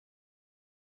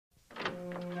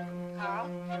Carl?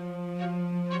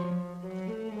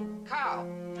 Carl?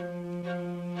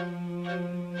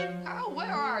 Carl,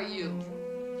 where are you?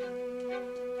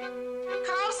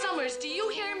 Carl Summers, do you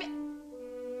hear me?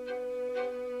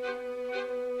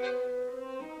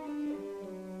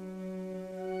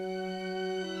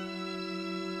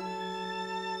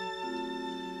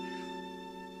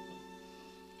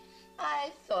 I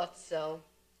thought so.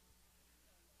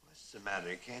 What's the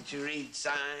matter? Can't you read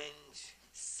signs?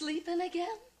 Sleeping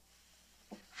again?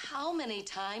 How many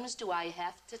times do I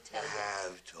have to tell you? You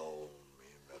have told me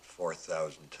about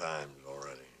 4,000 times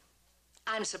already.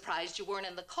 I'm surprised you weren't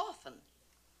in the coffin.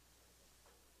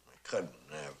 I couldn't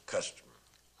have a customer.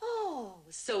 Oh,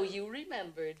 so you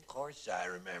remembered. Of course I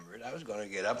remembered. I was going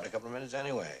to get up in a couple of minutes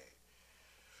anyway.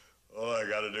 All I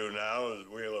got to do now is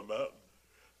wheel them out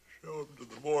and show them to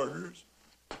the boarders.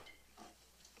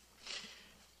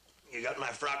 You got my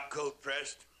frock coat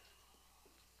pressed?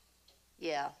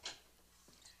 Yeah.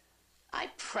 I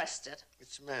pressed it.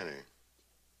 What's the matter?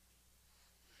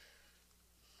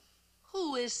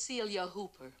 Who is Celia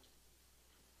Hooper?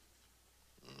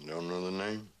 You don't know the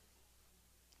name?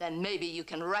 Then maybe you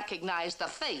can recognize the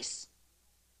face.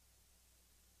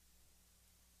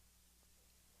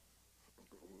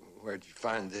 Where'd you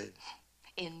find this?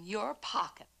 In your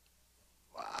pocket.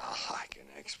 Well, I can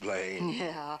explain.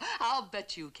 Yeah, I'll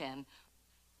bet you can.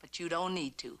 But you don't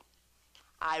need to.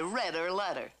 I read her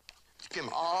letter. Give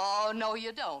me. Oh, no,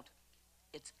 you don't.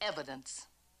 It's evidence.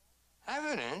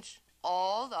 Evidence?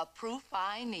 All the proof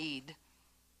I need.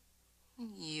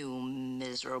 You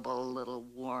miserable little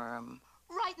worm.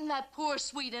 Writing that poor,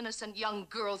 sweet, innocent young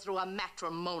girl through a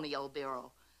matrimonial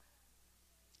bureau.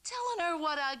 Telling her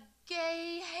what a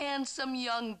gay, handsome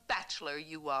young bachelor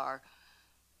you are.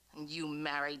 And you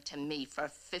married to me for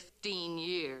 15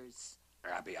 years.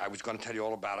 Abby, I was going to tell you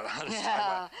all about it, honest.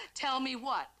 Yeah. Tell me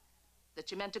what? That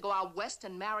you meant to go out west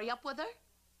and marry up with her?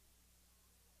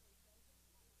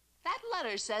 That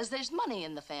letter says there's money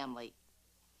in the family.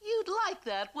 You'd like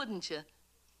that, wouldn't you?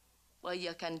 Well,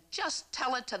 you can just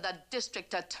tell it to the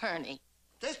district attorney.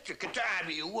 District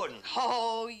attorney, you wouldn't.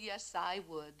 Oh, yes, I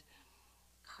would.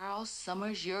 Carl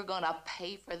Summers, you're gonna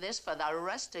pay for this for the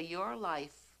rest of your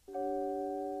life.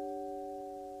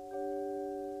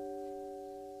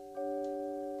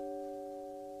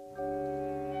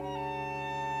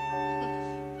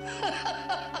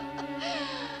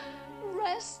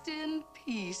 Rest in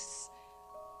peace.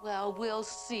 Well, we'll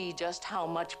see just how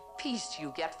much peace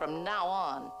you get from now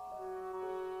on.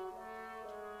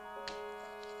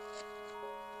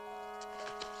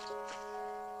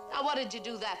 Now, what did you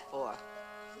do that for?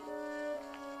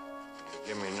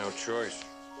 Give me no choice.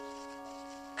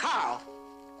 Carl!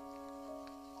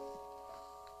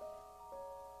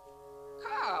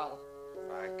 Carl!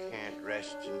 If I can't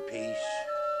rest in peace,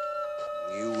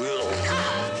 you will.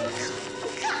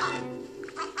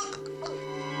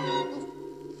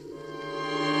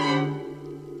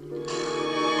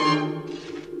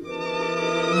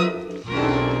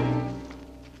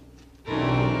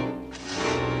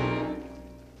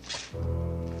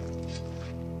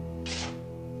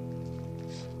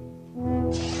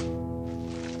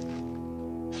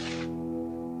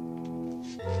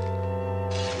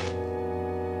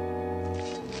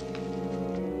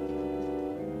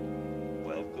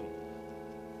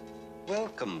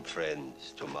 Welcome,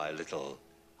 friends, to my little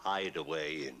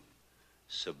hideaway in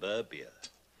suburbia.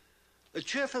 A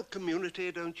cheerful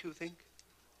community, don't you think?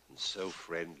 And so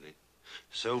friendly.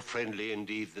 So friendly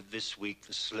indeed that this week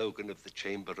the slogan of the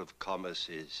Chamber of Commerce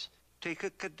is, "Take a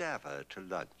cadaver to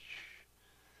lunch."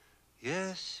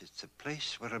 Yes, it's a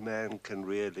place where a man can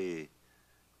really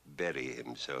bury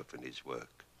himself in his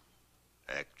work.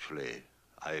 Actually,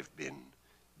 I've been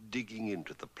digging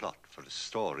into the plot for a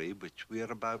story which we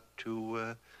are about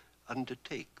to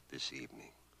undertake this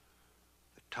evening.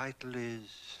 The title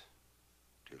is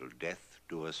Till Death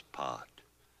Do Us Part.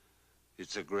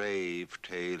 It's a grave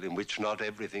tale in which not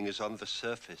everything is on the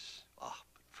surface. But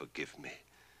forgive me.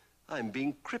 I'm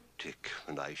being cryptic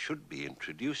when I should be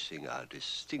introducing our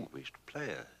distinguished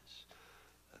players.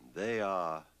 And they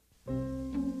are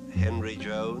Henry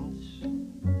Jones,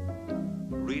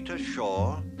 Rita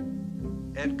Shaw,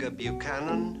 Edgar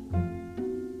Buchanan,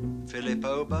 Philip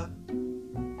Ober,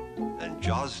 and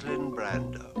Jocelyn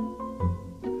Brando.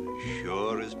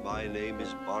 Sure as my name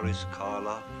is Boris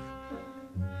Karloff,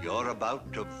 you're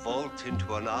about to vault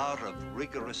into an hour of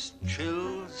rigorous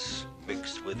chills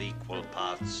mixed with equal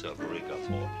parts of rigor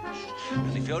mortis.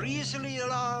 And if you're easily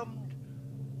alarmed,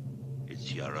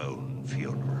 it's your own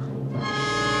funeral.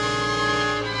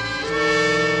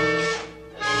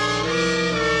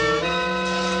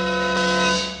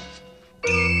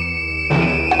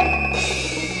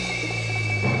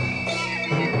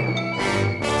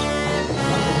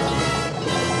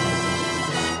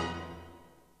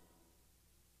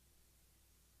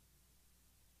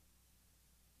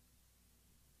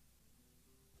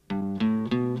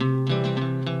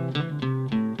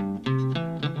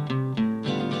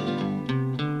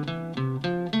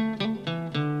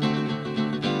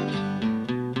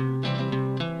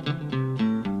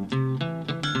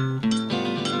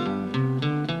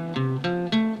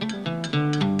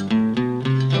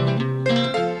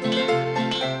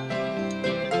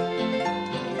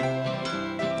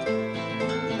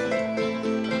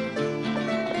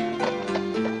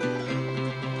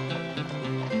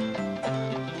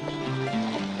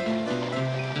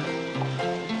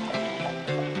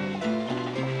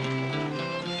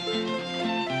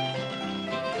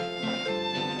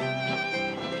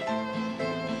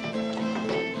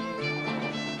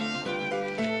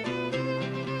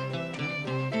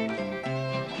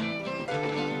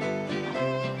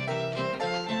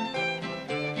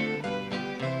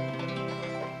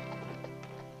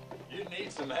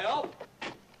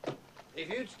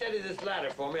 steady this ladder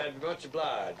for me, I'd be much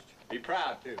obliged. Be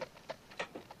proud to.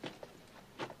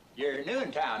 You're new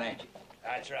in town, ain't you?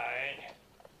 That's right.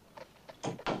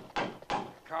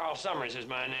 Carl Summers is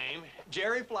my name.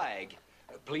 Jerry Flagg.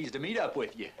 Pleased to meet up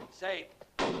with you. Say,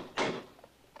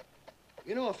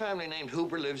 you know a family named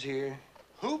Hooper lives here?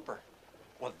 Hooper?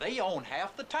 Well, they own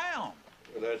half the town.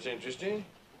 Well, that's interesting.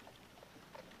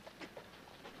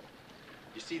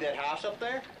 You see that house up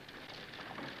there?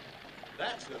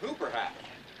 That's the Hooper house.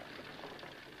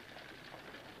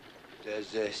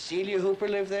 Does Celia Hooper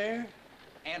live there?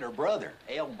 And her brother,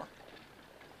 Elmer.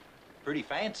 Pretty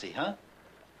fancy, huh?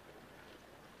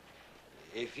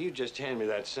 If you just hand me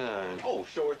that sign. Oh,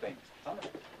 sure thing.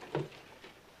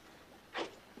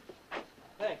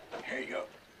 Thanks. Here you go.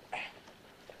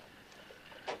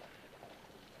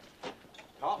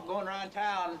 Talk going around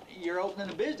town, you're opening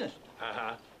a business.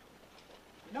 Uh-huh.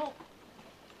 You know,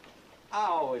 I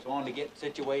always wanted to get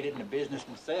situated in a business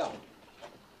myself.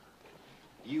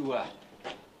 You,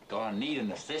 gonna need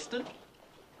an assistant?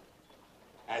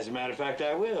 As a matter of fact,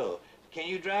 I will. Can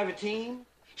you drive a team?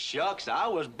 Shucks, I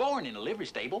was born in a livery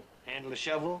stable. Handle a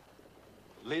shovel?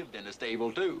 Lived in a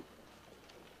stable, too.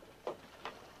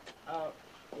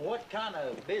 What kind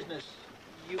of business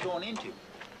you going into?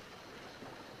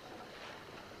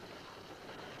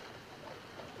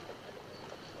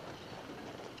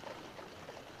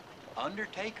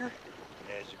 Undertaker?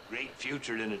 There's a great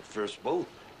future in it for us both.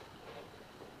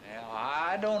 Well,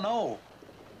 I don't know.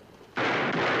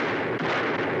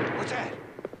 What's that?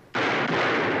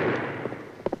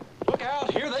 Look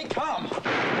out, here they come.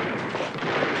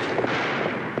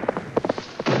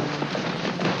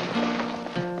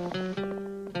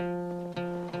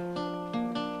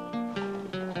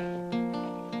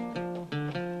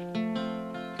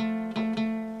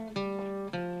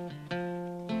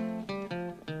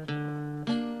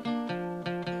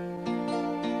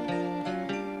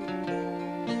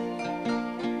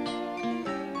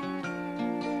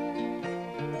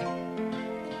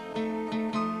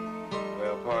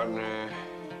 Partner,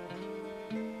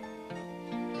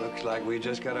 looks like we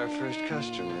just got our first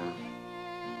customer.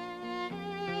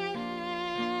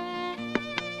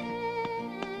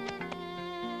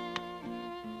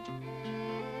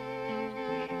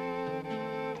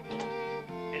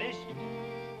 Finished?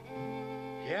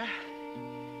 Yeah,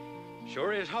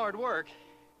 sure is hard work.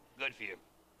 Good for you.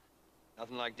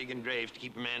 Nothing like digging graves to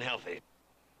keep a man healthy.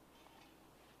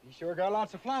 You sure got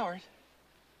lots of flowers.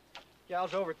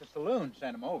 Gals over at the saloon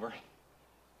sent them over.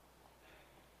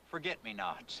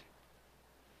 Forget-me-nots.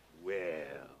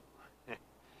 Well,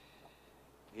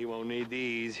 he won't need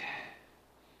these.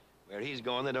 Where he's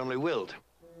going, they'd only wilt.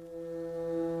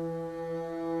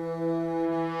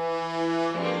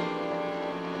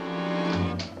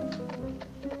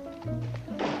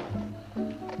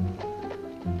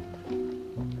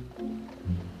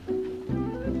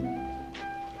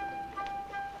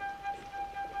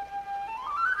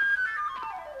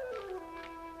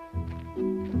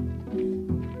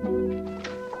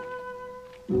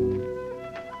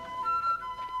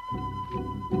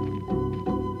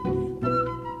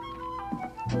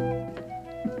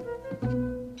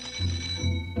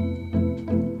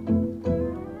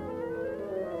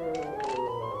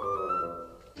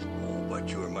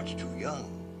 Too young.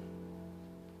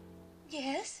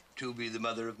 Yes? To be the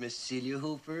mother of Miss Celia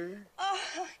Hooper?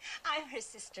 Oh, I'm her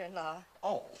sister-in-law.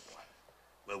 Oh.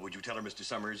 Well, would you tell her Mr.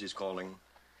 Summers is calling?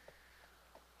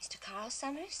 Mr. Carl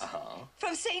Summers? Uh-huh.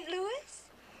 From St. Louis?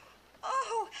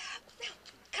 Oh,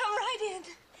 come right in.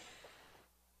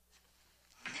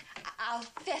 I'll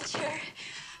fetch her.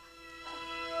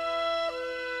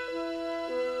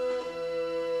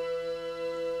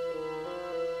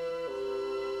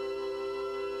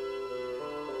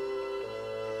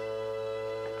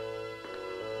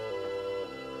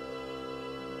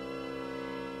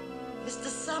 Mr.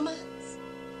 Summers?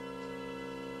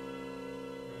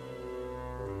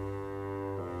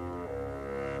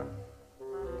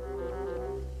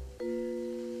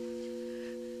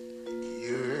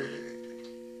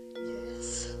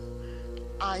 Yes,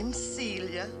 I'm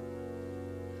Celia.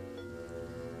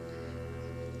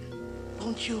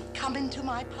 Won't you come into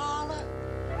my parlor?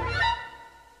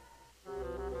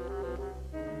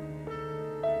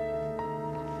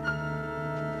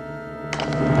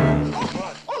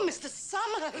 Oh, Mr.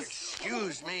 Summers!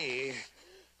 Excuse me.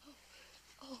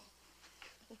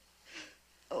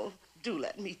 Oh, do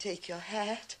let me take your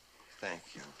hat. Thank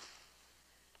you.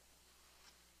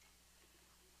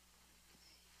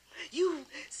 You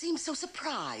seemed so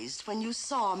surprised when you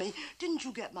saw me. Didn't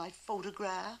you get my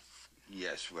photograph?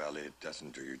 Yes, well, it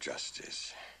doesn't do you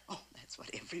justice. Oh, that's what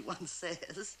everyone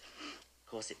says.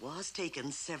 course, it was taken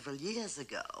several years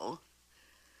ago.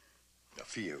 A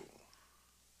few.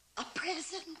 A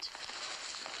present?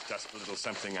 Just a little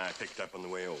something I picked up on the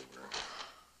way over.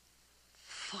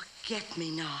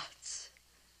 Forget-me-nots.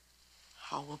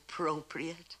 How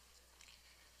appropriate.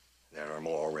 There are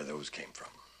more where those came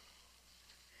from.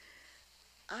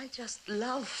 I just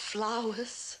love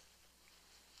flowers.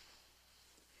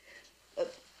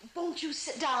 Won't you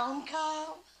sit down,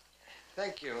 Carl?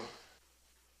 Thank you.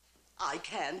 I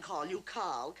can call you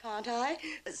Carl, can't I?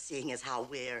 Seeing as how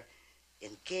we're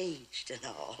engaged and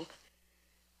all.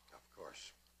 Of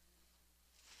course.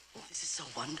 Oh, this is so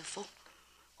wonderful.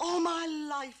 All my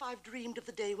life I've dreamed of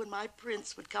the day when my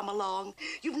prince would come along.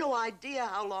 You've no idea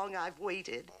how long I've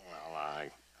waited. Well, I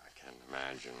can't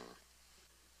imagine.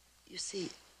 You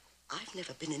see, I've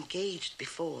never been engaged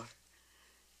before.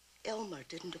 Elmer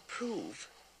didn't approve.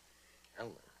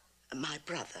 Elmer? My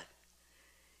brother.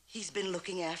 He's been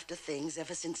looking after things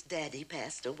ever since Daddy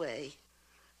passed away.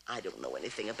 I don't know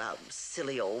anything about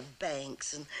silly old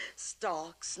banks and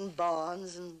stocks and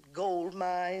bonds and gold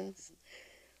mines.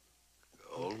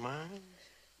 Gold mines?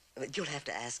 But you'll have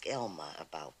to ask Elmer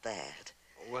about that.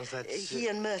 Was that... He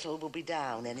and Myrtle will be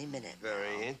down any minute.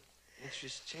 Very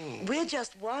interesting. We're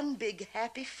just one big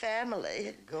happy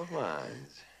family. Gold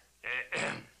mines.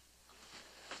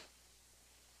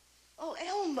 Oh,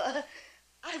 Elmer,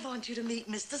 I want you to meet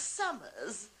Mr.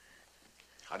 Summers.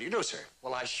 How do you do, sir?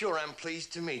 Well, I sure am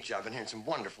pleased to meet you. I've been hearing some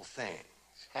wonderful things.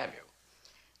 Have you?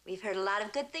 We've heard a lot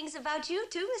of good things about you,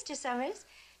 too, Mr. Summers.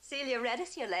 Celia read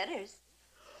us your letters.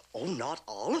 Oh, not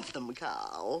all of them,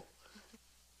 Carl.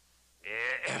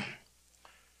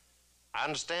 I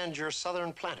understand you're a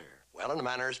Southern planter. Well, in a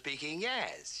manner of speaking,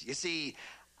 yes. You see,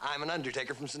 I'm an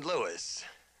undertaker from St. Louis.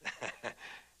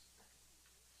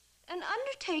 An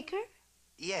undertaker?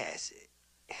 Yes.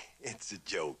 It's a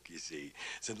joke, you see.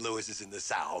 St. Louis is in the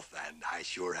South, and I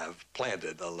sure have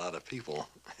planted a lot of people.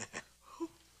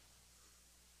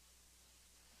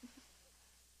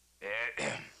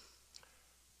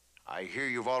 I hear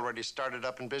you've already started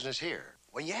up in business here.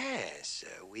 Well, yes.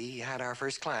 We had our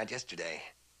first client yesterday.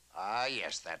 Ah,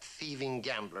 yes, that thieving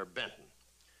gambler, Benton.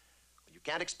 You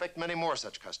can't expect many more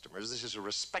such customers. This is a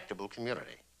respectable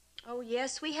community. Oh,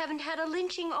 yes, we haven't had a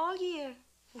lynching all year.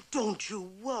 Oh, don't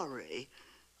you worry.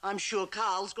 I'm sure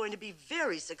Carl's going to be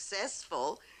very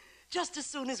successful just as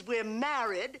soon as we're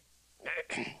married.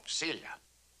 Celia.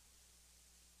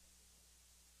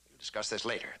 We'll discuss this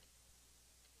later.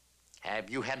 Have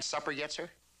you had supper yet, sir?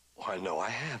 Why, no, I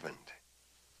haven't.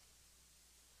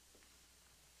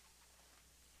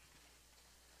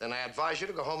 Then I advise you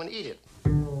to go home and eat it.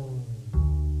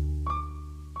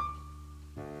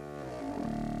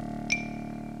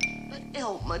 But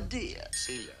Elmer, dear.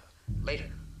 Celia, later.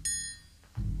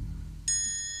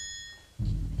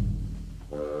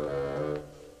 You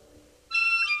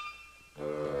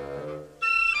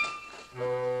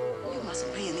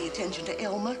mustn't pay any attention to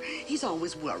Elmer. He's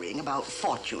always worrying about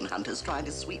fortune hunters trying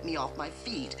to sweep me off my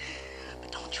feet.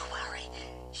 But don't you worry.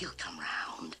 He'll come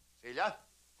round. Celia?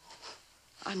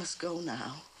 I must go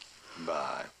now.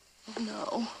 Bye. Oh,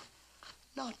 no.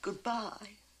 Not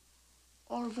goodbye.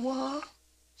 Au revoir.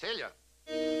 Celia.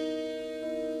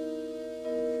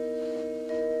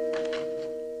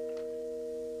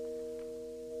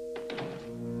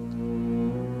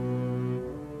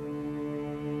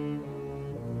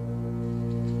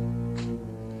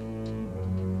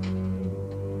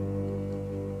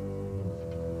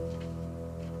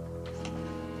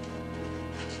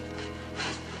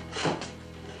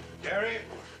 Gary?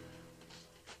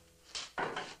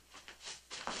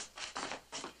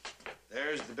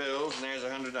 There's the bills, and there's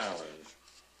 $100.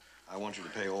 I want you to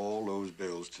pay all those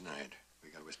bills tonight. We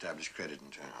got to establish credit in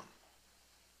town.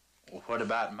 Well, what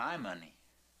about my money?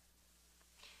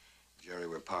 Jerry,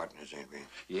 we're partners, ain't we?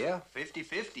 Yeah,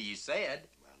 50-50, you said.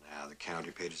 Well, now, the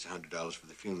county paid us $100 for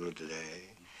the funeral today.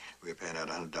 We're paying out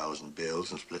 $100 in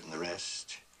bills and splitting the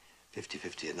rest.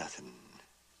 50-50 or nothing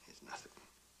is nothing.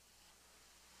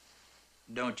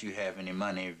 Don't you have any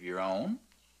money of your own?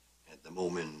 At the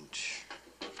moment,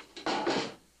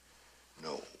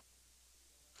 no.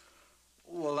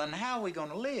 Well, then how are we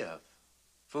gonna live?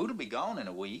 Food will be gone in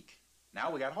a week.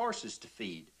 Now we got horses to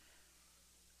feed.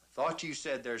 I thought you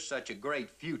said there's such a great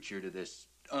future to this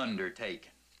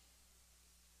undertaking.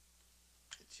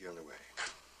 It's the only way.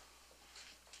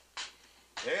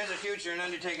 There's a future in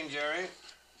undertaking, Jerry.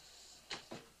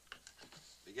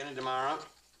 Beginning tomorrow,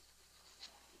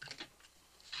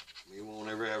 we won't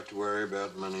ever have to worry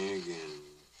about money again.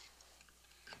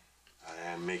 I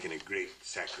am making a great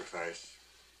sacrifice,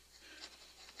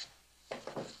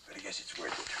 but I guess it's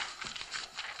worth it.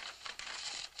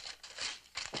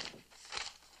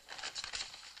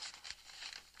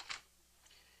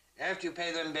 After you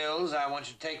pay them bills, I want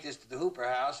you to take this to the Hooper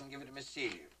house and give it to Miss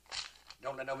Celia.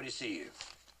 Don't let nobody see you.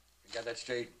 You got that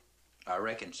straight? I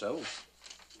reckon so.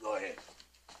 Go ahead.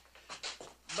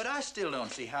 But I still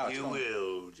don't see how it's You going.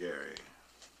 will, Jerry.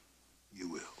 You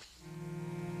will.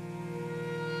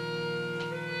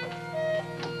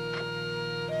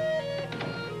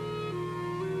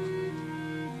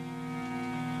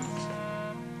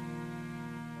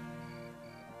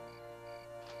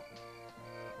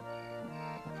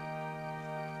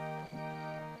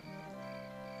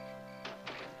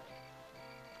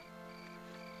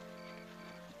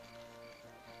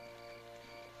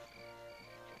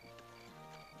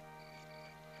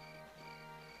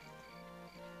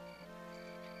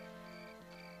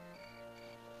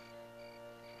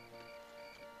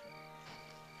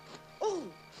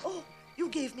 Oh, you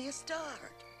gave me a start.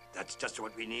 That's just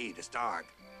what we need, a start.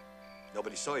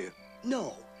 Nobody saw you.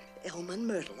 No, Elma and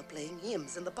Myrtle are playing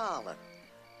hymns in the parlor.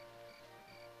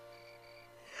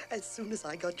 As soon as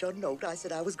I got your note, I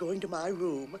said I was going to my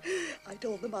room. I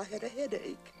told them I had a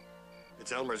headache.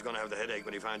 It's Elmer's gonna have the headache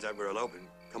when he finds out we're eloping.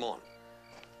 Come on.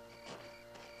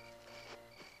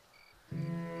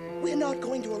 We're not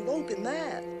going to elope in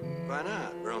that. Why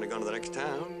not? We're only going to the next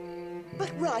town.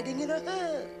 But riding in a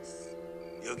hearse.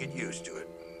 You'll get used to it.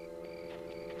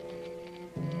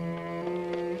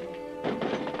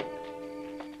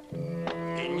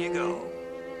 In you go.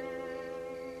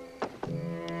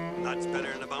 That's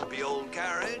better than a bumpy old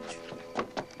carriage.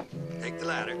 Take the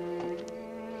ladder.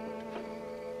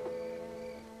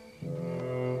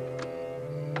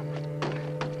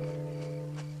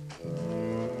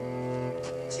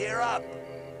 Cheer up.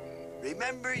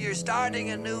 Remember, you're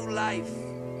starting a new life.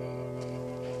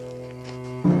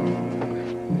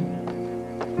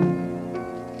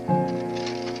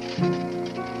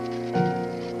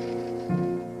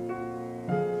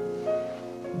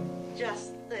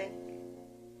 Just think,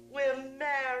 we're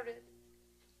married.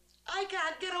 I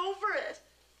can't get over it.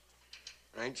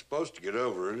 I ain't supposed to get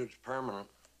over it. It's permanent.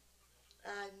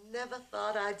 I never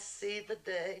thought I'd see the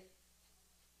day.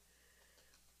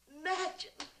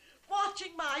 Imagine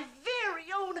watching my very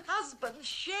own husband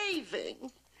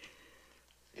shaving.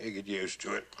 You get used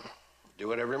to it.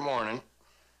 Do it every morning.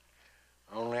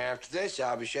 Only after this,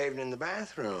 I'll be shaving in the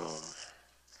bathroom.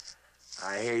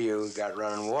 I hear you got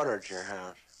running water at your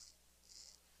house.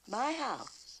 My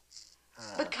house.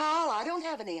 But, Carl, I don't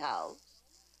have any house.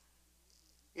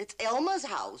 It's Elmer's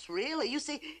house, really. You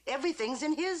see, everything's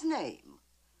in his name.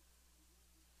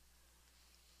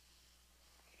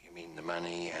 You mean the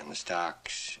money and the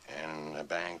stocks and the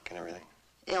bank and everything?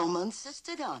 Elmer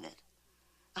insisted on it.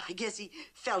 I guess he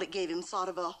felt it gave him sort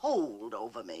of a hold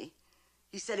over me.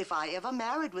 He said if I ever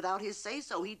married without his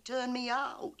say-so, he'd turn me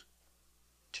out.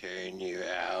 Turn you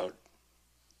out?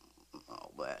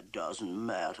 Oh, that doesn't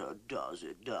matter, does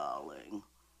it, darling?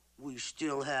 We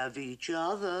still have each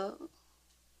other.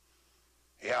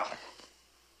 Yeah.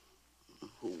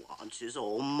 Who wants his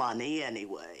old money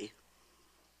anyway?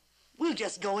 We'll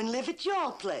just go and live at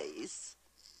your place.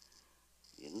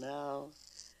 You know,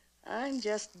 I'm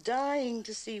just dying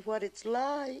to see what it's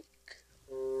like.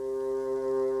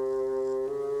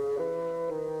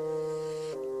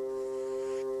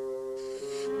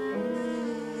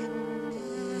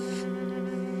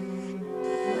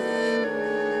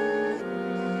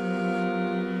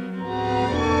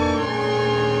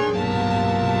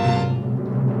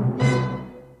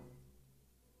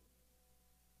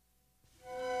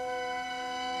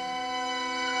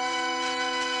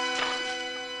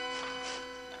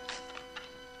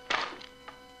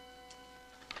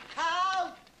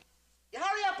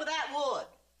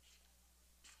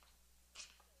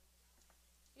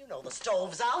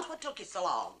 Stove's out. What took you so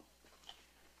long?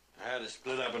 I had to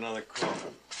split up another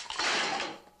coffin.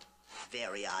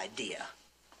 Very idea.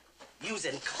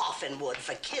 Using coffin wood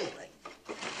for kindling.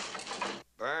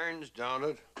 Burns, don't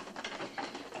it?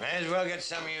 May as well get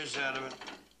some use out of it.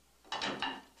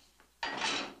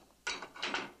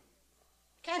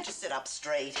 Can't you sit up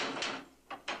straight?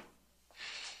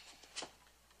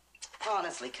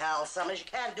 Honestly, Carl Summers, you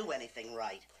can't do anything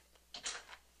right.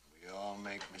 We all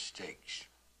make mistakes.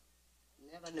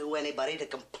 Never knew anybody to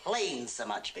complain so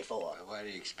much before. Well, what do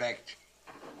you expect?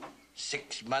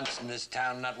 6 months in this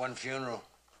town, not one funeral.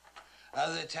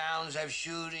 Other towns have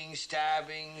shootings,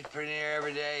 stabbings, pretty near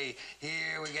every day.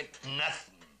 Here we get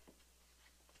nothing.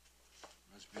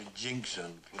 Must be a jinx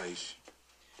on the place.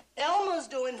 Elmer's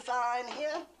doing fine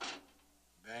here.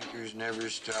 Bankers never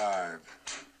starve.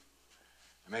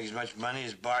 They make as much money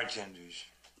as bartenders.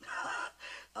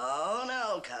 Oh,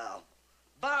 no, Carl.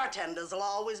 Bartenders will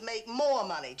always make more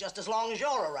money just as long as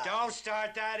you're around. Don't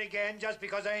start that again just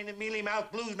because I ain't a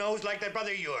mealy-mouthed blues nose like that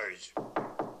brother of yours.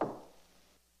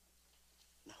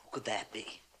 Now, who could that be?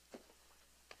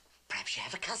 Perhaps you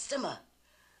have a customer.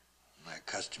 My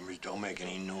customers don't make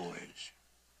any noise.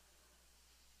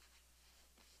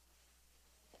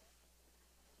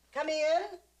 Come in.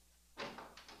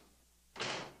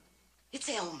 It's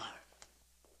Elmer.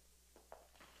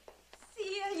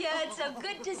 Celia, it's so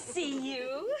good to see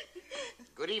you.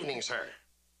 Good evening, sir.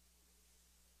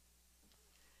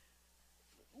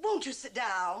 Won't you sit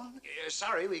down?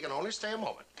 Sorry, we can only stay a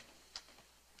moment.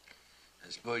 I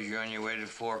suppose you're on your way to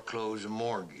foreclose a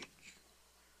mortgage.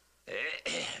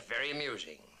 Very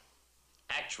amusing.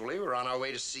 Actually, we're on our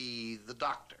way to see the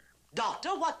doctor. Doctor?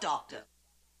 What doctor?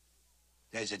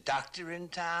 There's a doctor in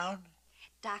town?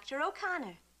 Dr.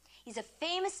 O'Connor. He's a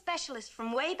famous specialist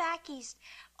from way back east.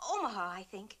 Omaha, I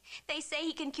think. They say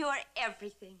he can cure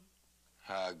everything.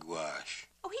 Hogwash.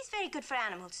 Oh, he's very good for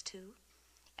animals, too.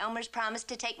 Elmer's promised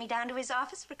to take me down to his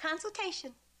office for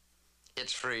consultation.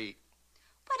 It's free.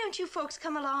 Why don't you folks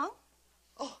come along?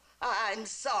 Oh, I'm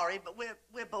sorry, but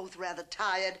we're both rather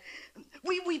tired.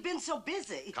 We've been so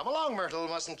busy. Come along, Myrtle.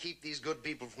 Mustn't keep these good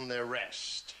people from their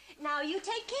rest. Now you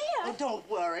take care. Oh, don't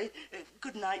worry.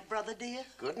 Good night, brother dear.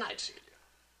 Good night, Celia.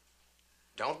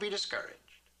 Don't be discouraged.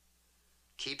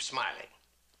 Keep smiling.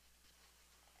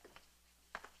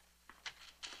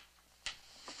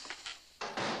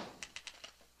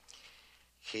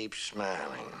 Keep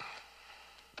smiling.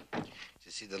 Did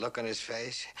you see the look on his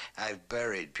face? I've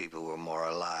buried people who were more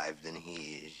alive than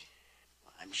he is.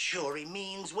 I'm sure he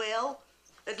means well.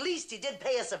 At least he did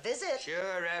pay us a visit.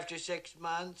 Sure, after 6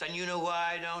 months. And you know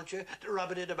why, don't you? To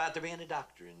rub it in about there being a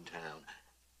doctor in town.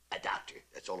 A doctor.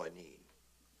 That's all I need.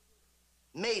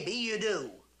 Maybe you do.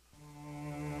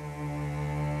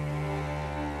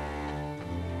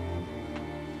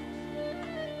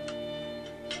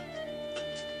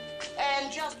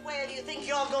 And just where do you think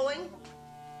you're going?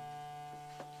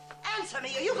 Answer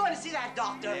me. Are you going to see that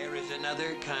doctor? There is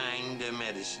another kind of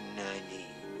medicine I need.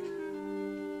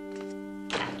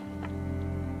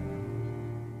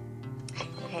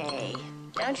 Hey,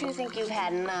 don't you think you've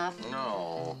had enough?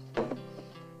 No.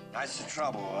 That's the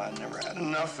trouble. I never had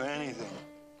enough of anything.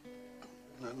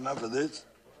 Not enough of this.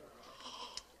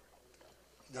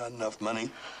 Not enough money.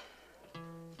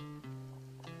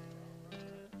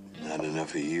 Not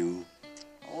enough of you.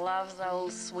 Love's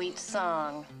old sweet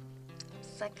song.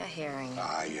 Sick of hearing it.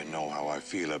 Ah, you know how I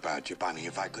feel about you, Bonnie.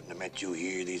 If I couldn't have met you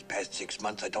here these past 6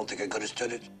 months, I don't think I could have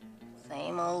stood it.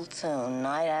 Same old tune,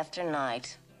 night after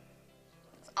night.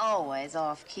 It's always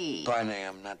off key. Bonnie,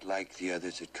 I'm not like the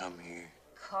others that come here.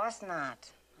 Of course not.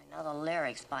 I know the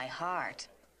lyrics by heart.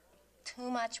 Too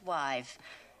much wife,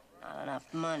 not enough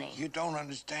money. You don't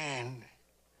understand.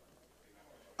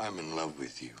 I'm in love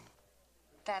with you.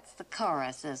 That's the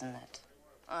chorus, isn't it?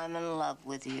 I'm in love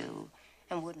with you.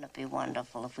 And wouldn't it be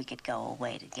wonderful if we could go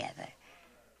away together?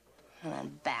 And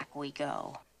then back we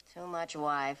go. Too much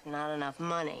wife, not enough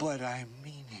money. But I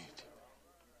mean it.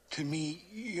 To me,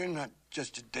 you're not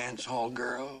just a dance hall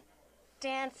girl.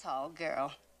 Dance hall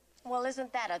girl. Well,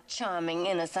 isn't that a charming,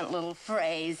 innocent little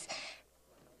phrase?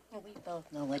 Well, we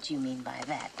both know what you mean by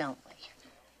that, don't we?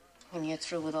 When you're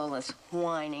through with all this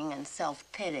whining and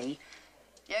self-pity,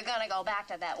 you're gonna go back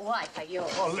to that wife of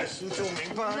yours. Oh, listen to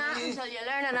me, Bonnie. Not until you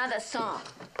learn another song.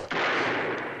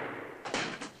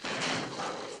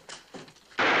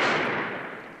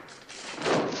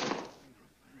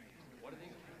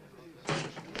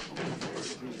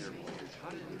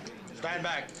 Stand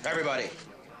back, everybody.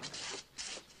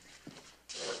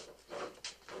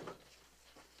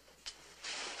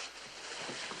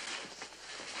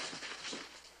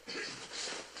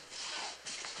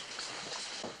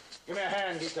 Give me a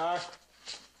hand, guitar.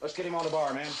 Let's get him on the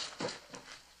bar, man.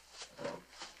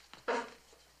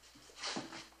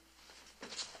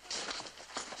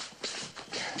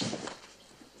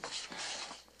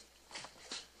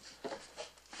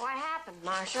 What happened,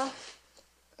 Marshal?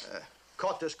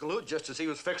 Caught this galoot just as he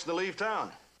was fixing to leave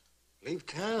town. Leave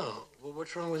town? Well,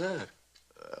 what's wrong with that?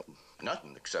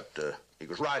 Nothing, except he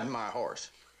was riding my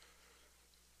horse.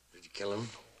 Did you kill him?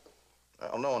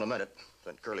 I'll know in a minute.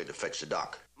 Sent Curly to fix the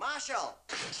dock. Marshal!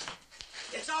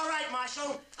 It's all right,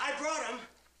 Marshal. I brought him.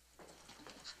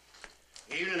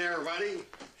 Evening, everybody.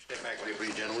 Step back, will you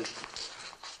please, gentlemen?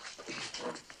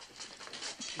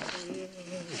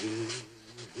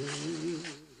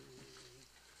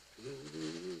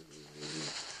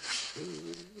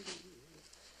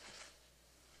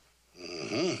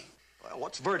 Well,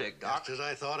 what's the verdict, Doc? Just as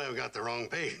I thought, I've got the wrong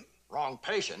patient. Wrong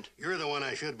patient. You're the one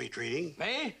I should be treating.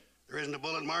 Me? There isn't a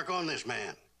bullet mark on this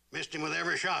man. Missed him with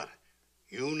every shot.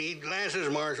 You need glasses,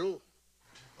 Marshal.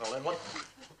 Well, then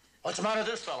what's the matter with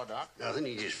this fella, Doc? Nothing,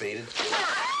 he just fainted.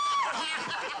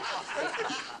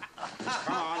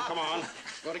 Come on.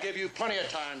 Going to give you plenty of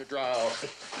time to draw out.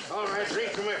 All right,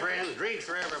 drinks for my friends. Drinks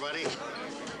for everybody.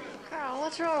 Carl,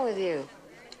 what's wrong with you?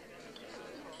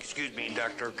 Excuse me,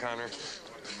 Dr. O'Connor.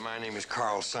 My name is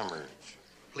Carl Summers.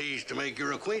 Pleased to make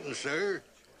your acquaintance, sir.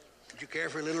 Would you care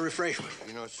for a little refreshment?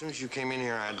 You know, as soon as you came in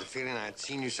here, I had the feeling I'd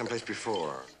seen you someplace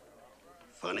before.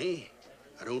 Funny.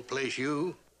 I don't place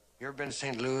you. You ever been to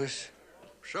St. Louis?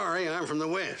 Sorry, I'm from the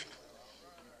West.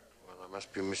 Well, I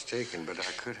must be mistaken, but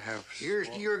I could have... Here's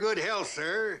to your good health,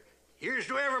 sir. Here's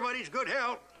to everybody's good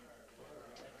health.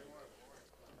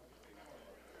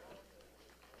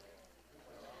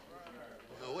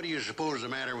 Well, what do you suppose is the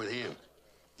matter with him?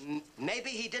 Maybe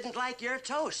he didn't like your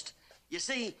toast. You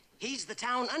see, he's the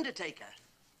town undertaker.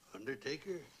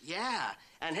 Undertaker? Yeah,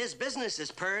 and his business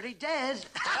is purty dead.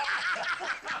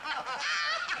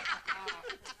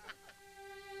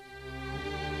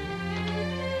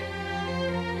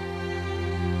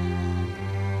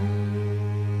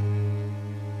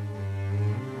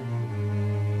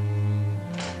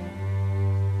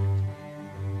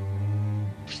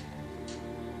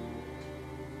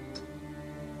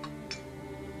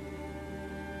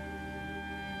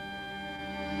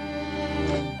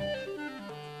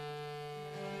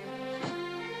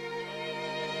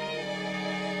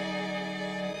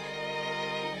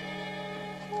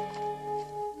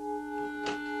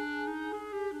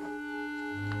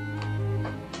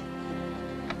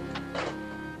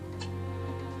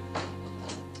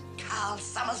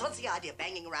 Summers, what's the idea of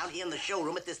banging around here in the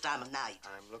showroom at this time of night?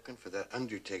 I'm looking for that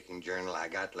undertaking journal I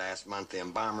got last month, The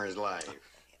Embalmer's Life. For heaven's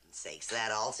sakes,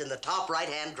 that all. It's in the top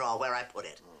right-hand drawer where I put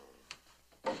it.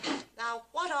 Now,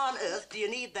 what on earth do you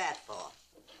need that for?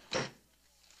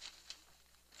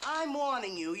 I'm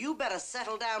warning you, you better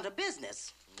settle down to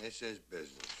business. This is business.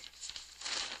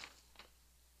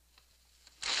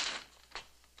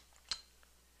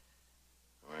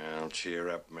 Well, cheer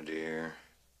up, my dear.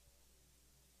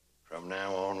 From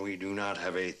now on, we do not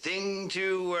have a thing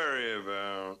to worry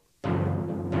about.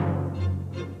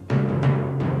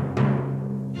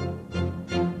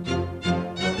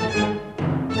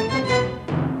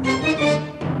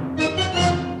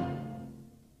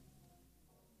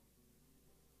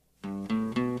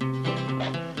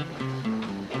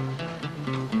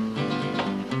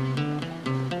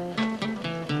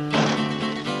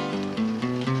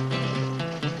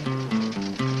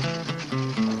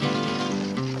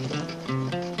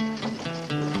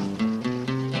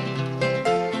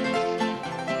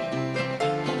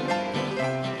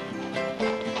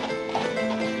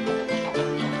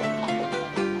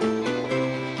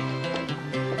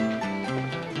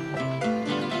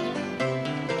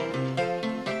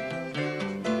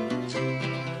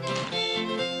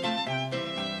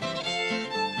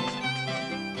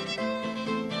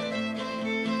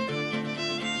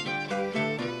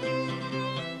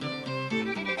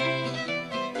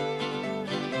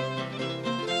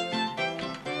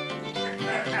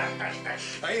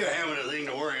 Now, you haven't a thing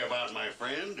to worry about, my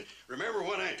friend. Remember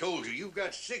what I told you. You've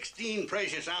got 16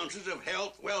 precious ounces of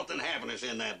health, wealth, and happiness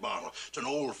in that bottle. It's an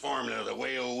old formula of the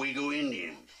Wayowego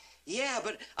Indian. Yeah,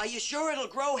 but are you sure it'll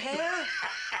grow hair?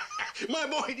 My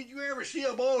boy, did you ever see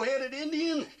a bald-headed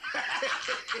Indian?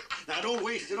 Now, don't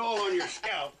waste it all on your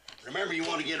scalp. Remember, you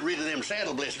want to get rid of them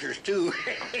saddle blisters, too.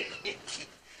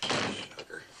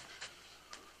 Sucker.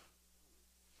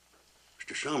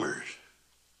 Mr. Summers.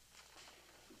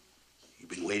 You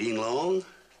been waiting long?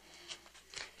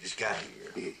 Just got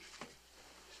here.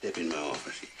 Step in my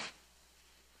office.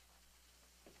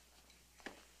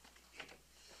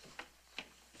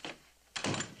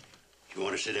 You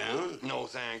want to sit down? No,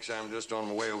 thanks. I'm just on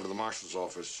my way over to the marshal's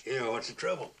office. Yeah, what's the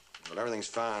trouble? Well, everything's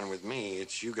fine with me.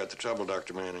 It's you got the trouble,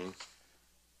 Dr. Manning.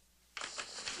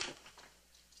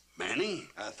 Manning?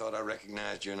 I thought I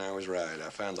recognized you, and I was right.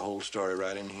 I found the whole story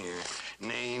right in here.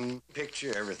 Name,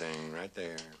 picture, everything right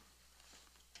there.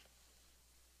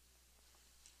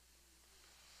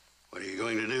 What are you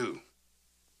going to do?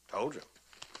 Told you.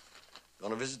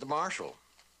 Gonna visit the marshal.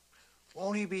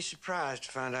 Won't he be surprised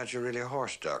to find out you're really a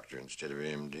horse doctor instead of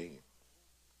an MD?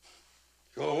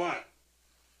 So what?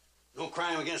 No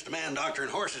crime against a man doctoring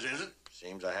horses, is it?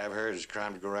 Seems I have heard it's a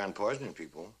crime to go around poisoning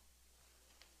people.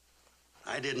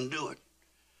 I didn't do it.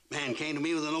 Man came to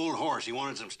me with an old horse. He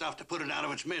wanted some stuff to put it out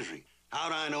of its misery.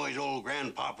 How'd I know his old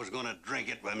grandpop was gonna drink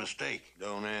it by mistake?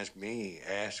 Don't ask me.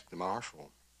 Ask the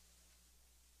marshal.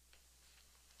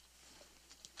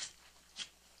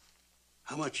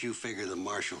 How much you figure the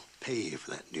marshal pay you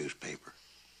for that newspaper?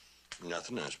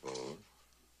 Nothing, I suppose.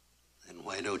 Then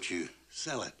why don't you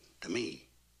sell it to me?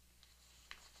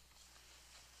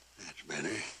 That's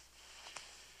better.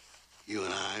 You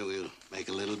and I will make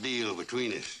a little deal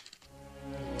between us.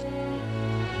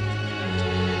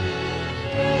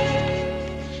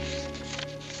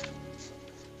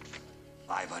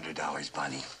 $500,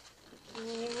 Bonnie.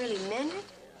 You really meant it?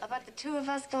 About the two of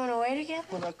us going away together?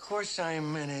 Well, of course I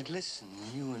meant it. Listen,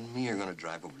 you and me are going to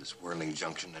drive over this whirling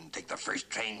junction and take the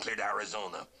first train clear to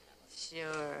Arizona.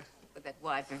 Sure. With that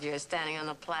wife of yours standing on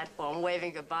the platform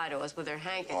waving goodbye to us with her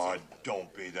handkerchief. Oh,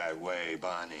 don't be that way,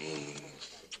 Bonnie.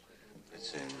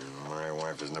 Listen, my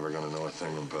wife is never going to know a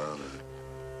thing about it.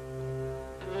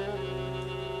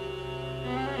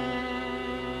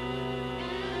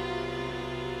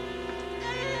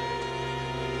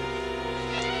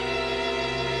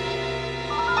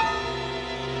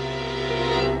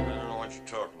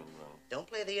 Don't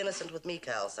play the innocent with me,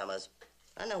 Cal Summers.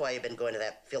 I know why you've been going to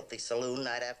that filthy saloon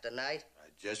night after night. I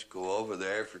just go over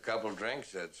there for a couple of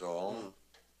drinks, that's all.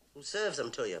 Who serves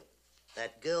them to you?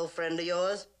 That girlfriend of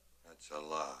yours? That's a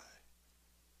lie.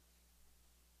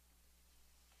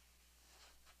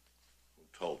 Who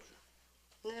told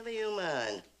you? Never you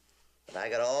mind. But I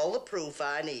got all the proof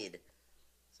I need.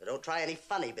 So don't try any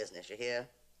funny business, you hear?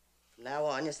 From now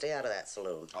on, you stay out of that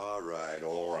saloon. All right,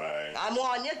 all right. I'm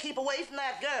warning you, keep away from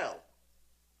that girl.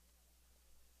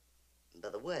 And by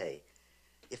the way,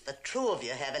 if the two of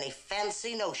you have any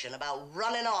fancy notion about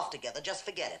running off together, just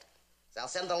forget it. So I'll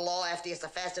send the law after you so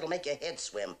fast it'll make your head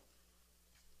swim.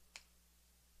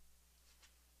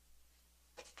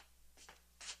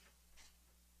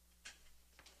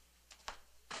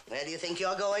 Where do you think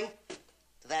you're going?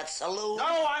 To that saloon?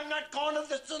 No, I'm not going to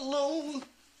the saloon.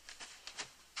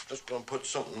 Just gonna put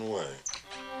something away.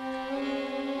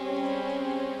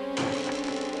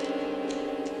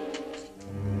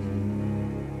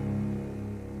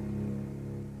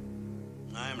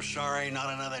 I'm sorry,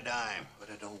 not another dime. But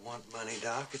I don't want money,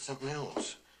 Doc. It's something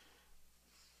else.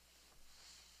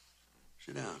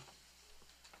 Sit down.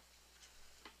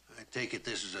 I take it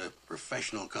this is a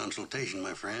professional consultation,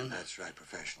 my friend? That's right,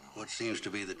 professional. What seems to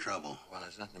be the trouble? Well,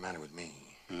 there's nothing the matter with me.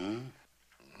 Hmm?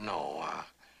 No,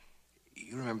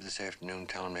 you remember this afternoon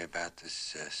telling me about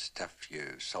this stuff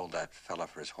you sold that fella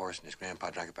for his horse and his grandpa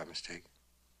drank it by mistake?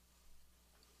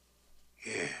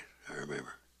 Yeah, I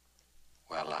remember.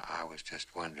 Well, I was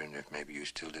just wondering if maybe you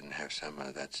still didn't have some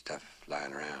of that stuff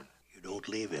lying around. You don't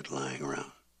leave it lying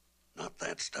around. Not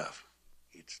that stuff.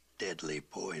 It's deadly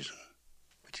poison.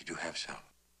 But you do have some.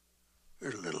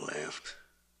 There's a little left.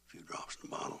 A few drops in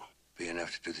the bottle. Be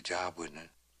enough to do the job, wouldn't it?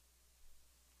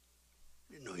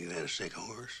 Didn't know you had a sick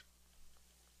horse.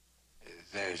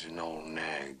 There's an old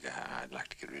nag I'd like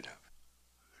to get rid of.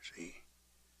 I see.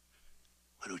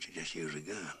 Why don't you just use a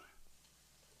gun?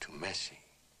 Too messy.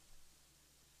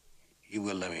 You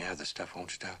will let me have the stuff,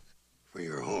 won't you, Doc? For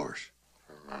your horse?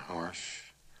 For my horse?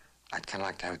 I'd kind of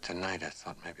like to have it tonight. I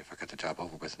thought maybe if I got the job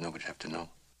over with, nobody'd have to know.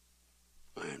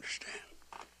 I understand.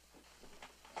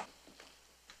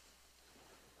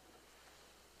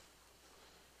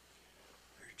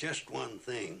 There's just one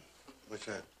thing. What's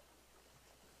that?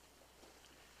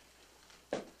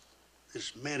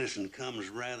 This medicine comes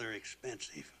rather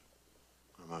expensive.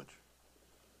 How much?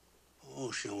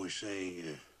 Oh, shall we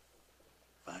say,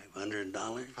 $500?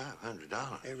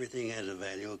 $500? Everything has a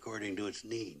value according to its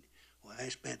need. Why, I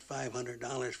spent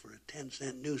 $500 for a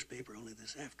 10-cent newspaper only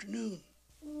this afternoon.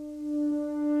 Where's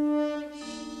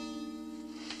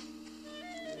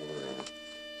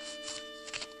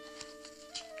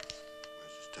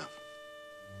the stuff?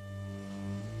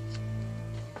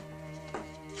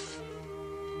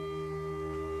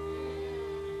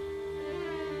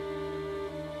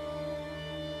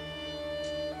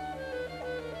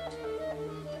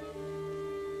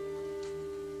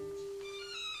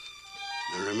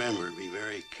 Now remember, be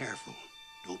very careful.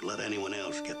 Don't let anyone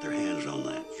else get their hands on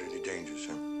that. It's really dangerous,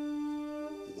 huh?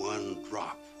 One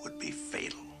drop would be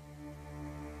fatal.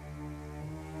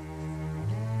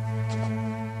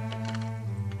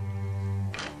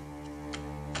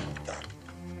 Doc,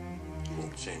 you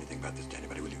won't say anything about this to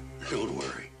anybody, will you? Don't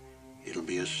worry. It'll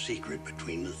be a secret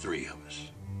between the three of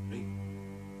us. Me?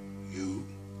 You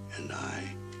and I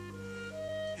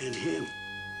and him.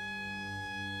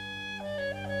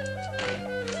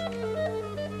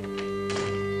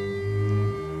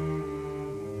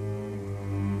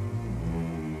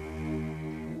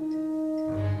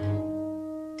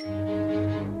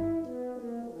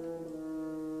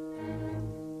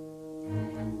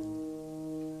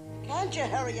 Can't you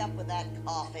hurry up with that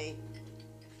coffee?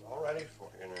 It's all ready for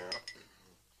you now.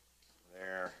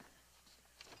 There.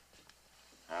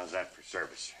 How's that for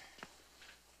service?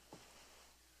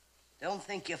 Don't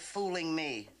think you're fooling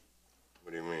me.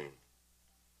 What do you mean?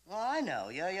 Well, I know.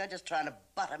 You're just trying to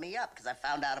butter me up because I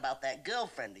found out about that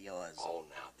girlfriend of yours. Oh,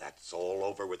 now, that's all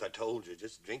over with. I told you.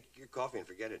 Just drink your coffee and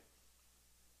forget it.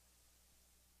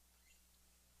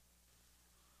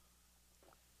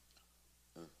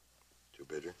 Too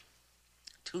bitter?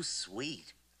 Too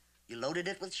sweet. You loaded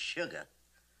it with sugar.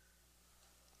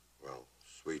 Well,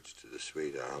 sweet's to the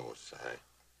sweet, I always say.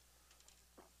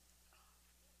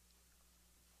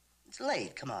 It's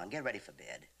late. Come on, get ready for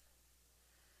bed.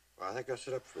 Well, I think I'll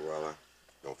sit up for a while. I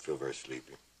don't feel very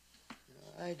sleepy.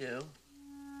 I do.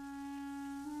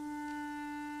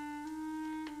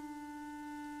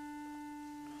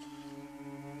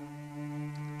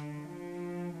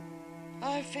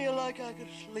 I feel like I could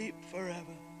sleep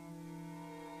forever.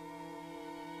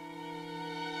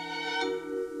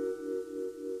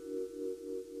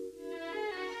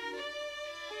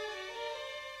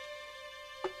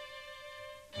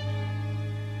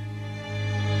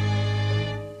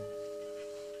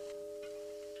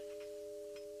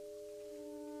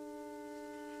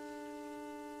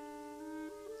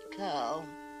 Carl.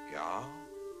 Yeah?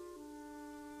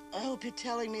 I hope you're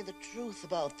telling me the truth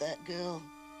about that girl.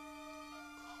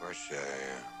 Of course I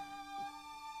am.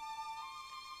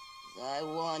 I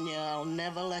warn you, I'll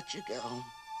never let you go.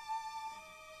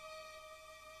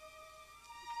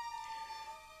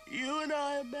 You and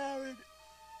I are married.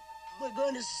 We're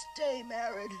going to stay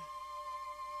married.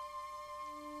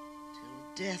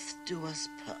 Till death do us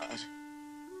part.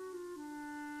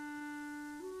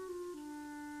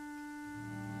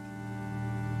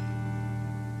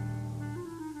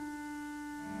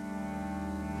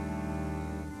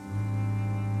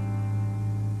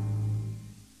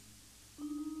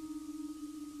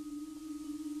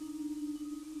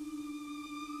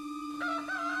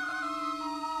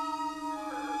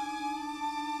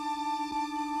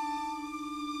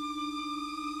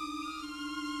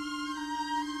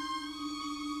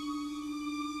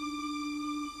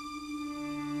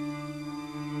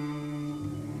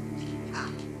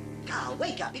 Carl,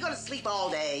 wake up. You're going to sleep all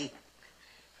day.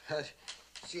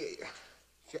 Sid,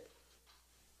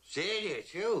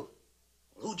 it's you.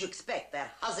 Who'd you expect?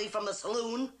 That hussy from the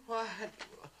saloon? What?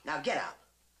 Now get up.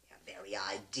 Your very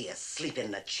idea, sleeping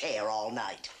in a chair all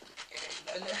night.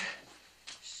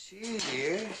 Sid,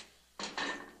 dear.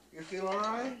 You feel all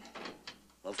right?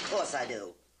 Well, of course I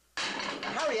do. Now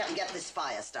hurry up and get this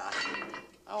fire started.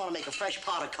 I want to make a fresh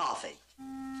pot of coffee.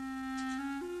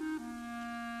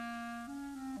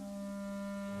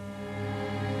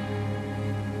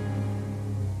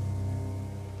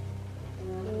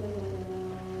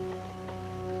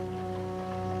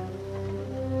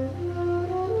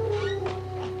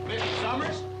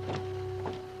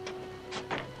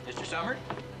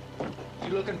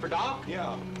 You looking for Doc?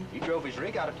 Yeah. He drove his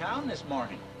rig out of town this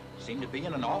morning. Seemed to be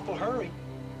in an awful hurry.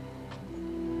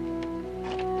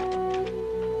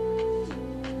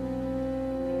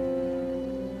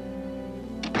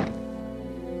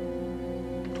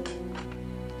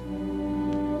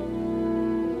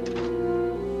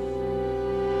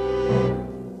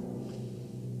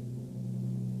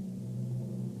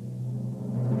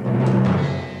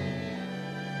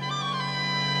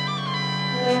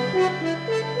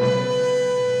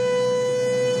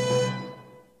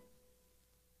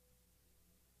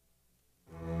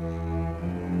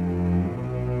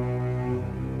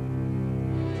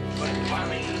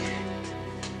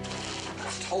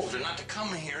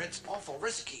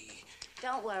 Risky.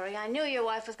 Don't worry. I knew your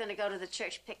wife was going to go to the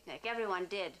church picnic. Everyone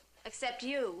did. Except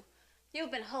you.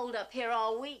 You've been holed up here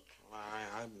all week. Well,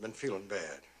 I've been feeling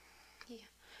bad. Yeah.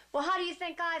 Well, how do you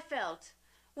think I felt?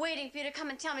 Waiting for you to come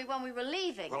and tell me when we were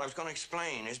leaving. Well, I was going to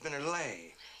explain. There's been a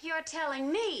delay. You're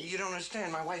telling me. You don't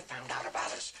understand. My wife found out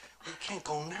about us. We can't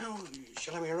go now.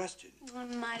 She'll have me arrested. I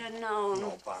might have known.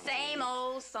 No, Bonnie. Same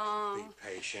old song.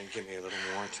 Be patient. Give me a little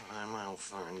more time. I'll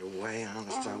find a way.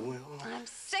 Honest, I will. I'm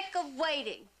sick of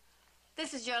waiting.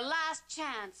 This is your last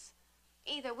chance.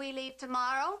 Either we leave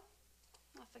tomorrow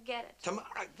or forget it. Tomorrow?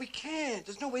 We can't.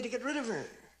 There's no way to get rid of her.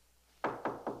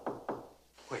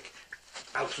 Quick.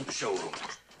 Out through the showroom.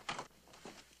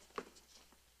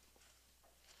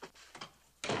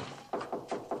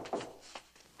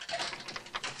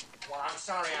 Well, I'm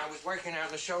sorry. I was working out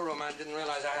in the showroom. I didn't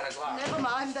realize I had a glove. Never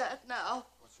mind that now.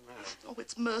 What's the matter? Oh,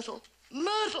 it's Myrtle.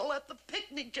 Myrtle at the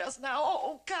picnic just now.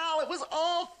 Oh, Carl, it was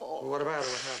awful. Well, what about her?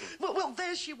 What happened? Well,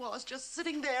 there she was, just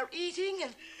sitting there eating,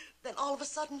 and then all of a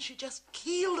sudden she just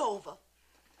keeled over.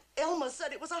 Elmer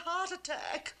said it was a heart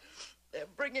attack. They're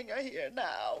bringing her here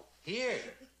now. Here?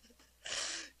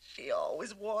 She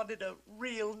always wanted a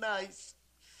real nice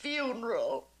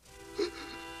funeral.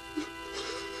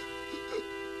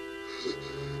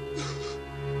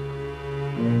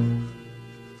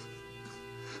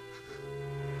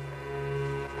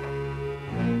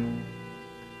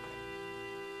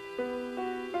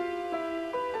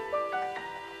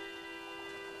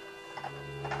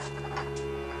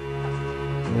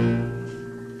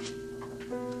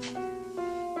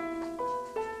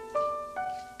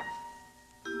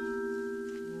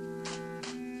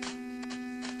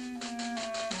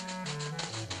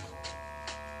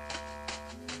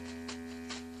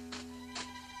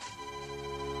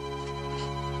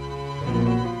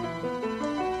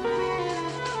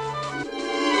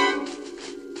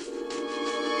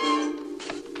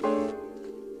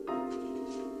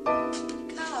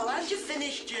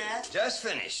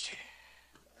 finished.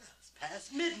 It's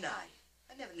past midnight.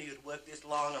 I never knew you'd work this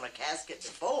long on a casket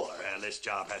before. Well, this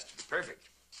job has to be perfect.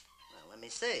 Well, let me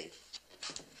see.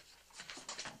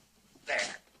 There.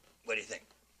 What do you think?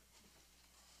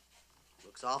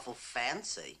 Looks awful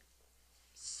fancy.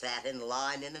 Satin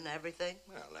lining and everything.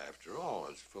 Well, after all,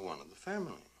 it's for one of the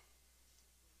family.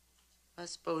 I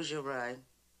suppose you're right.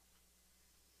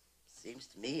 Seems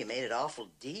to me you made it awful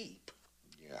deep.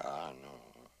 Yeah, I know.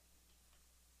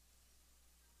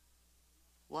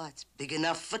 What's big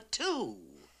enough for two?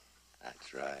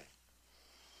 That's right.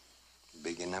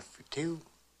 Big enough for two.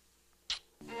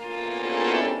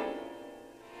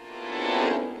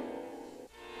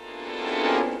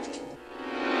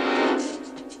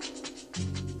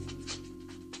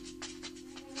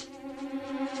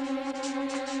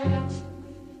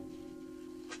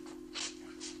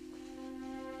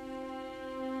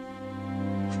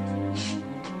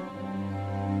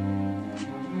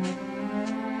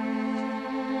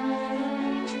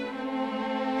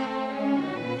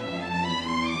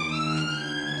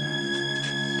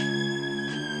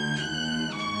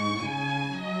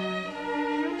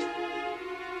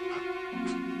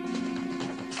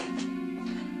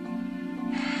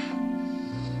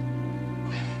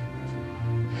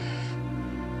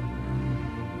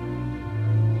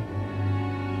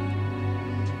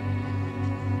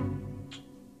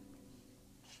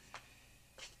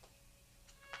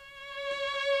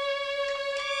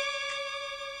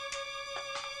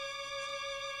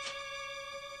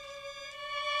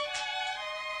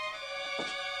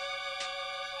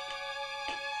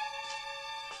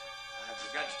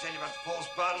 Forgot to tell you about the false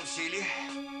bottle, Celia.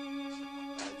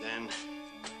 Then,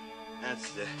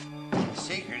 that's the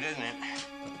secret, isn't it?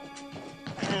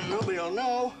 And nobody'll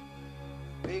know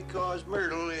because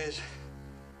Myrtle is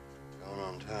going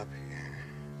on top here.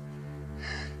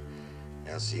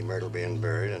 They'll see Myrtle being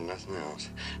buried and nothing else.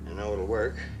 I know it'll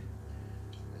work,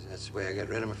 'cause that's the way I got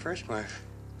rid of my first wife.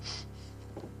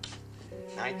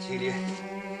 Night, Celia.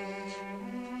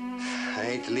 I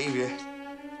hate to leave you.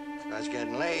 It's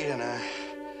getting late, and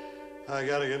I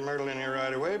gotta get Myrtle in here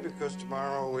right away because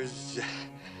tomorrow is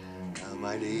a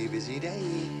mighty busy day.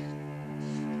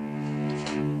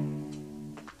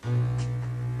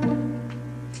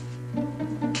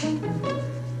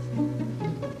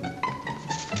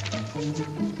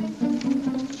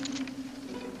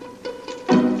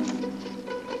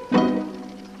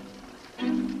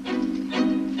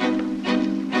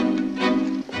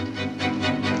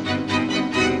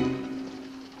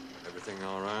 Everything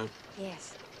all right?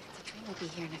 Yes. The train will be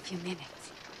here in a few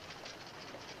minutes.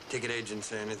 Ticket agent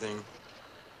say anything?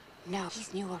 No,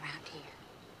 he's new around here.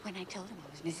 When I told him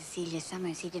it was Mrs. Celia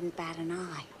Summers, he didn't bat an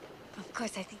eye. Of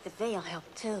course, I think the veil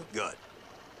helped, too. Good.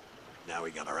 Now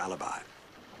we got our alibi.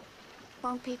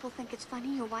 Won't people think it's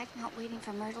funny your wife not waiting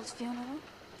for Myrtle's funeral?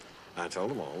 I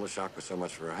told them all the shock was so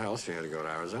much for her health, she had to go to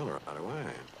Arizona right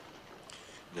away.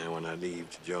 Now, when I leave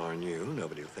to join you,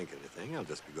 nobody will think anything. I'll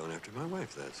just be going after my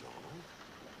wife, that's all.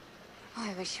 Oh,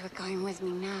 I wish you were going with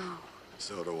me now.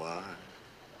 So do I.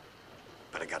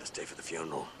 But I gotta stay for the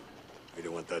funeral. We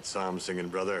don't want that psalm-singing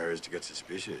brother of hers to get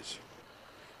suspicious.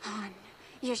 Hon,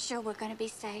 you're sure we're gonna be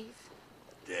safe?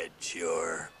 Dead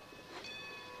sure.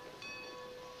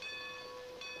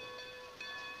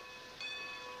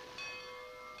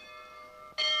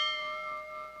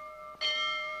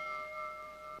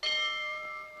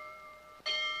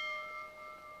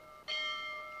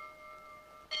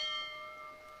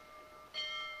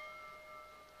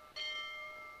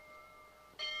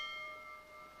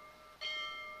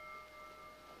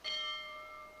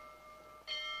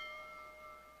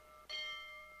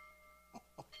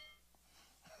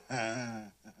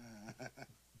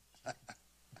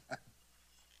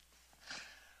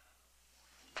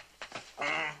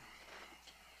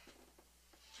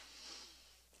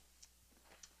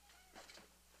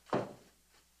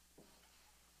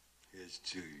 Here's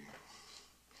to you.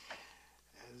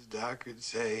 As Doc would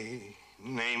say,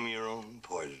 name your own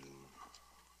poison.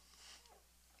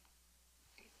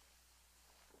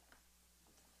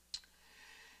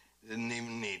 Didn't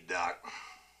even need Doc.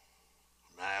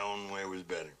 My own way was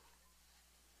better.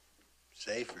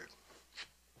 Safer.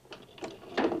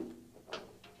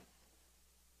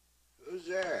 Who's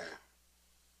there?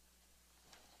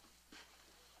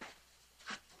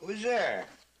 Who's there?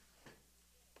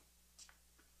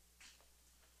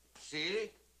 Celia?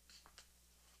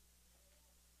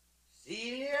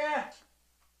 Celia?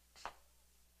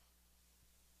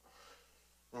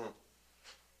 I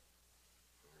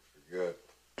forgot.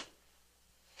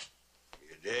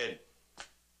 You did.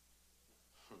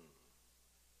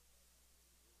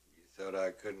 You thought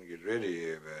I couldn't get rid of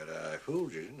you, but I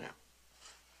fooled you, didn't I?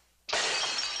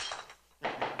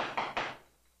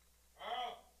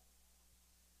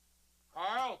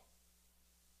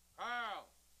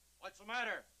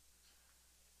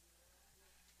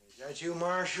 That you,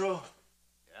 Marshal?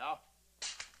 Yeah?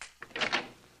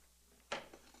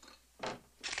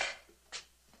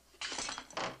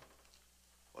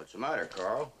 What's the matter,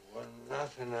 Carl? Well,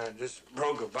 nothing. I just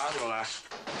broke a bottle. I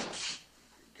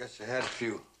guess I had a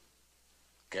few.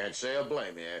 Can't say I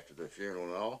blame you after the funeral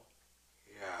and all.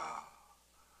 Yeah.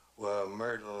 Well,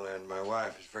 Myrtle and my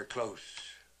wife is very close.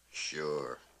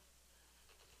 Sure.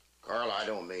 Carl, I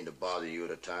don't mean to bother you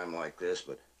at a time like this,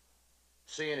 but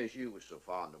seeing as you was so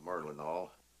fond of Myrtle and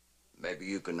all, maybe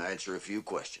you can answer a few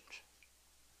questions.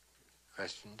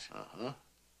 Questions? Uh-huh.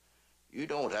 You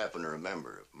don't happen to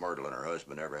remember if Myrtle and her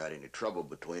husband ever had any trouble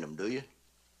between them, do you?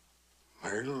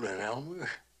 Myrtle and Elmer?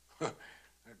 I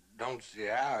don't see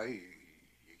how. You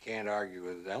can't argue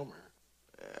with Elmer.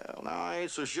 Well, now, I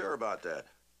ain't so sure about that.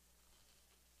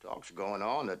 Talk's going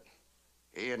on that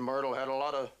he and Myrtle had a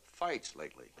lot of fights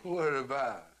lately. What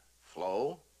about?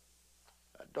 Flo,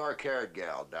 that dark-haired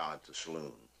gal down at the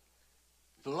saloon.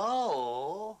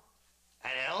 Flo?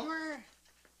 And Elmer?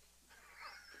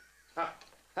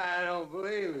 I don't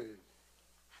believe it.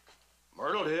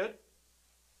 Myrtle did.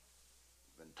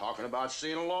 Been talking about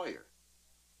seeing a lawyer.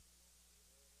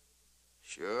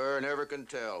 Sure, never can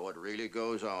tell what really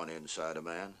goes on inside a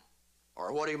man.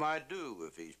 Or what he might do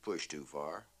if he's pushed too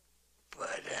far.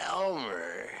 But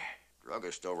Elmer...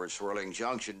 Druggist over at Swirling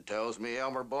Junction tells me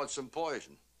Elmer bought some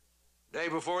poison. Day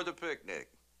before the picnic.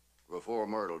 Before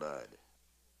Myrtle died.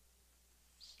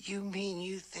 You mean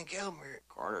you think Elmer...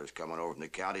 Coroner's coming over from the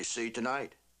county seat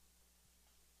tonight.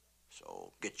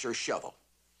 So get your shovel.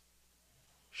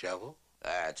 Shovel?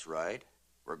 That's right.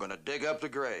 We're gonna dig up the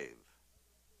grave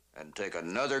and take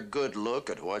another good look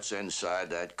at what's inside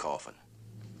that coffin.